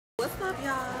up,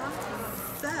 y'all?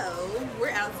 So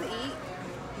we're out to eat.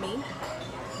 Me,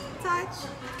 Touch,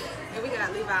 and we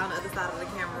got Levi on the other side of the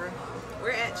camera.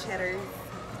 We're at Cheddar's,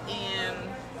 and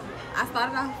I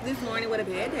started off this morning with a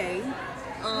bad day.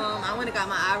 I went and got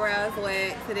my eyebrows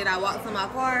waxed, and then I walked to my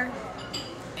car,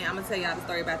 and I'm gonna tell y'all the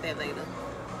story about that later.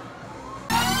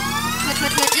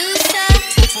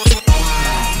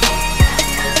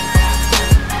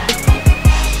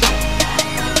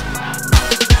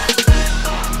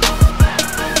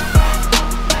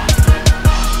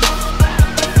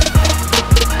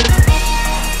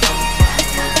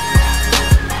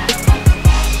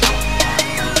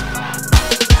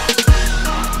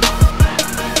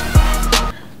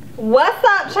 What's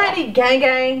up, Chinese gang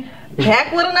gang?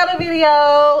 Back with another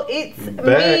video. It's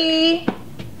me.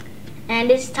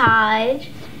 And it's Taj.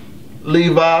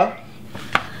 Levi.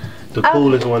 The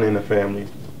coolest one in the family.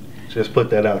 Just put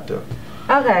that out there.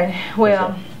 Okay,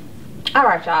 well,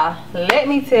 alright y'all. Let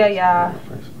me tell y'all.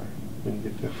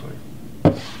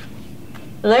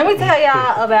 Let me tell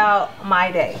y'all about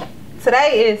my day.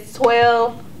 Today is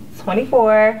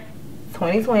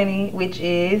 12/24/2020, which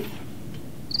is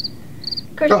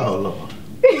Christmas. Oh Lord.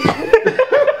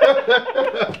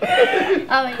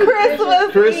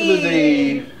 Christmas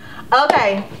Eve.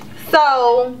 Okay,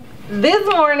 so this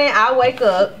morning I wake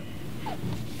up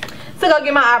to go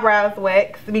get my eyebrows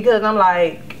waxed because I'm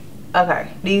like, okay,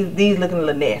 these looking a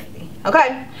little nasty.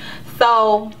 Okay,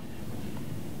 so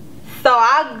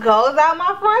I goes out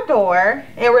my front door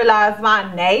and realize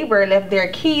my neighbor left their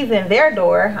keys in their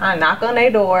door. I knock on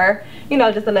their door, you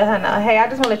know, just to let her know, hey, I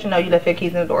just want to let you know you left your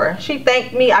keys in the door. She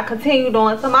thanked me. I continued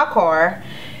on to my car.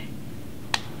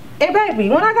 And baby,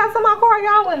 when I got to my car,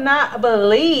 y'all would not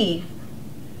believe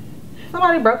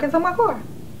somebody broke into my car.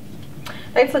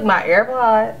 They took my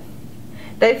AirPods.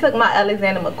 They took my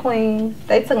Alexander McQueen.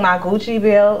 They took my Gucci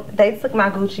belt. They took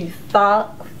my Gucci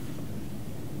socks.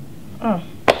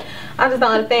 I just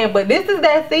don't understand, but this is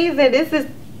that season. This is.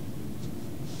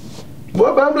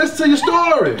 What about listen to your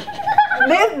story?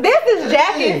 This is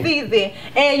jacket season,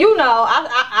 and you know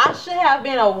I should have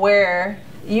been aware.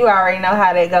 You already know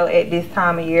how they go at this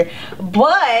time of year,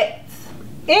 but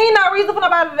ain't no reason for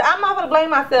nobody. I'm not gonna blame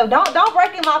myself. Don't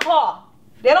break in my car.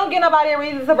 They don't get nobody a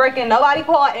reason to break in nobody's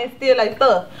car and steal their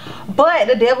stuff. But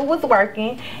the devil was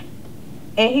working,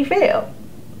 and he failed.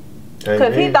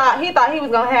 Cause he thought he was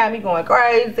gonna have me going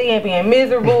crazy and being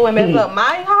miserable and mess up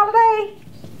my holiday.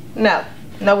 No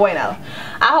bueno.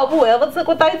 I hope whoever took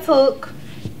what they took,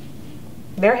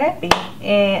 they're happy,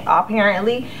 and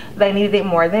apparently they needed it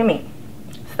more than me.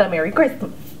 So Merry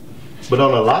Christmas. But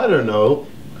on a lighter note,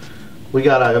 we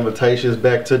got our invitations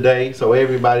back today. So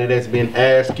everybody that's been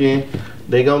asking,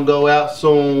 they gonna go out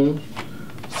soon.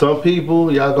 Some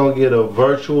people, y'all gonna get a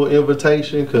virtual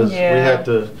invitation because we had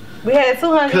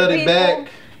 200 cut it people, back,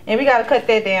 and we gotta cut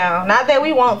that down. Not that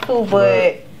we want to,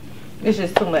 but it's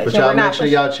just too much. But y'all make sure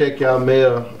y'all check y'all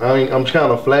mail. I'm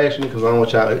kind of flashing because I don't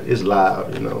want y'all. It's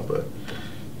live, you know. But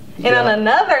and on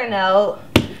another note,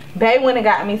 Bae went and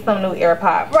got me some new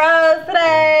AirPod Pros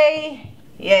today.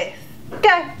 Yes.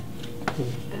 Okay.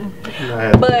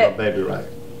 But baby, right.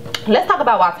 Let's talk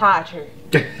about why Todd here.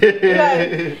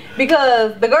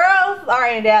 Because the girls are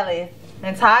in Dallas,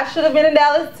 and Todd should have been in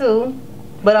Dallas too.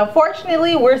 But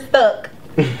unfortunately, we're stuck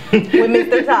with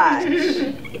Mr. Todd.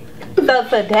 So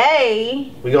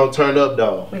today, we gonna turn up,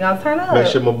 though. We gonna turn up. Make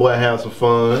sure my boy have some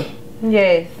fun.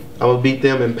 Yes. I'm gonna beat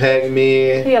them in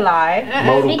Pac-Man. He alive.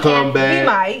 Mortal Kombat. He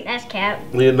might. That's cap.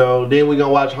 You know. Then we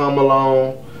gonna watch Home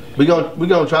Alone. We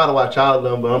gonna try to watch all of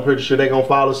them, but I'm pretty sure they gonna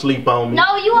fall asleep on me.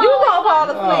 No, you gonna fall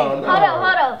asleep. Oh, no.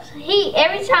 Hold up.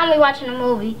 Every time we watching a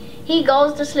movie, he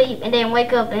goes to sleep and then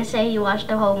wake up and say he watched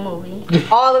the whole movie.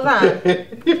 All the time.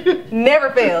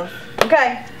 Never fails.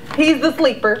 Okay. He's the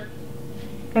sleeper.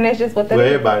 And that's just what that is.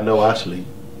 Everybody know I sleep.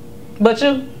 But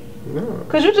you? No.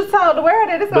 Cause you just told the world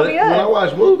that it's gonna be us. When I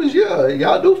watch movies, yeah,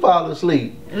 y'all do fall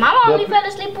asleep. My mom only fell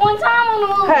asleep one time on the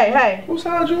movie. Hey. Whose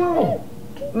side you on?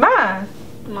 Mine.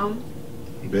 Mom.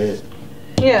 Bet.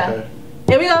 Yeah. Okay.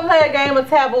 And we gonna play a game of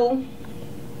Taboo.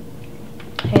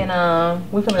 And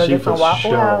we finna go get some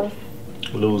Waffle House.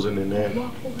 Losing in that.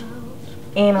 Waffle House.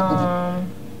 And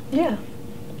yeah.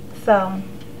 So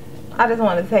I just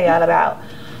wanted to tell y'all about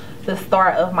the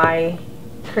start of my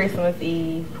Christmas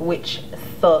Eve, which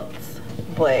sucks,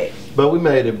 but we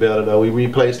made it better though. We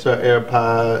replaced our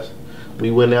AirPods. We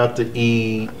went out to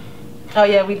eat. Oh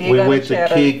yeah, we did. We went to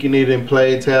kicking it and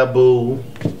played Taboo.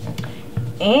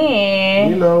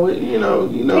 And you know.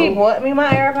 He bought me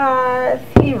my AirPods.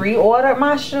 He reordered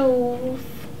my shoes.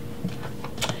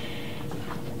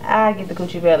 I get the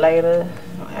Gucci belt later,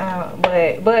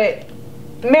 but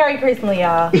Merry Christmas,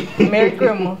 y'all. Merry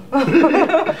Christmas.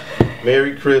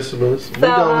 Merry Christmas. So, We're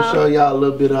gonna show y'all a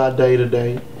little bit of our day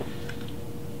today.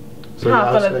 So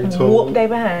I'm y'all stay finna tuned. whoop they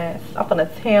behinds. I'm finna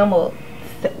tear them up.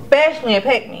 Especially in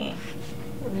Pac-Man.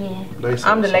 Yeah.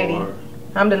 I'm the lady. Hard.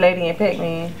 I'm the lady in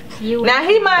Pac-Man. You. Now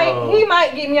he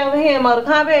might get me over here in Mortal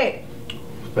Kombat.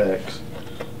 Facts.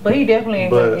 But he definitely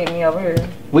ain't gonna get me over here.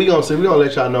 We gonna see. We gonna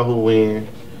let y'all know who win.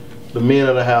 The men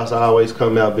of the house always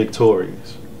come out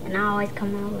victorious. And I always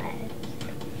come out last.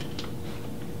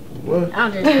 What?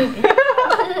 I'm just joking.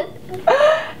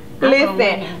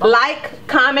 Listen, like,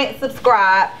 comment,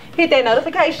 subscribe, hit that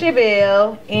notification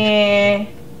bell, and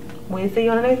we'll see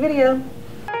you on the next video.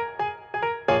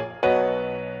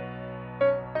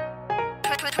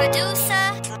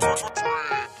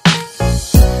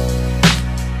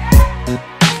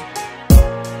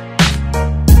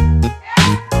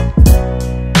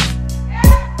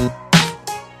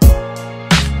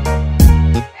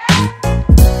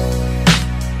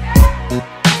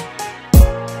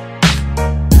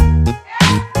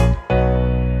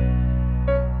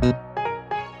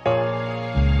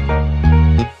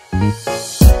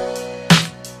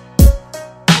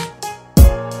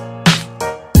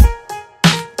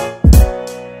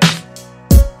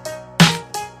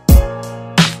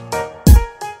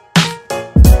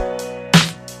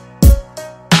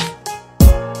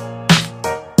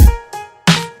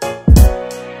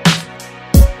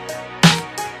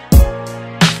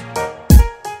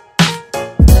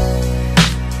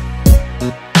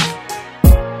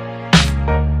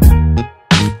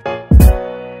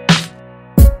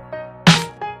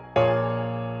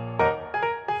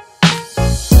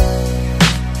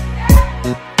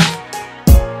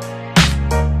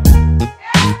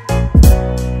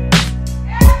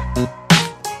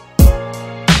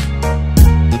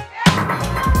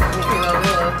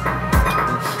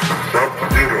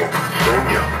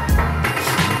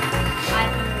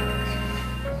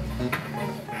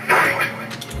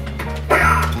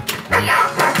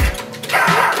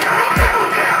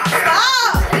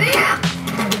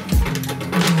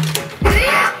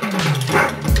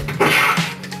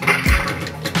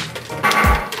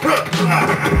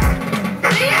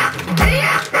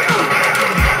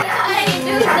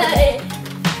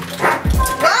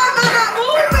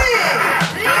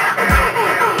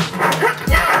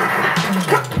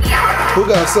 Who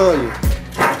got Sonya?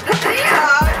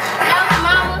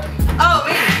 Oh,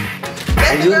 me.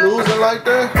 Are you losing like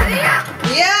that?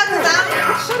 Yeah, because I'm...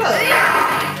 Shut up.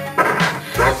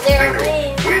 There it is.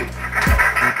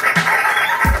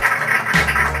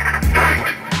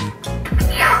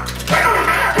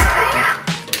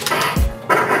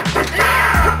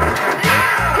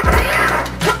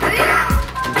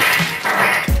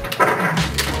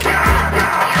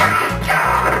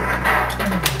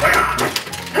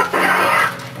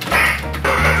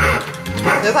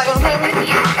 That's how you gonna play with me?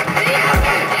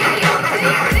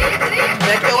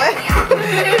 Back your way.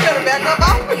 You better back up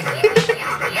off me.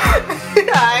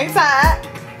 I ain't tired.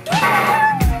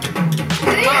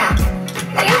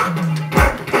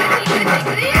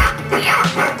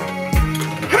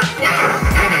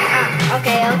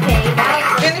 Okay.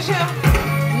 Finish him?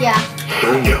 Yeah.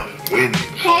 Sonya win.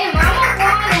 Hey, Mama.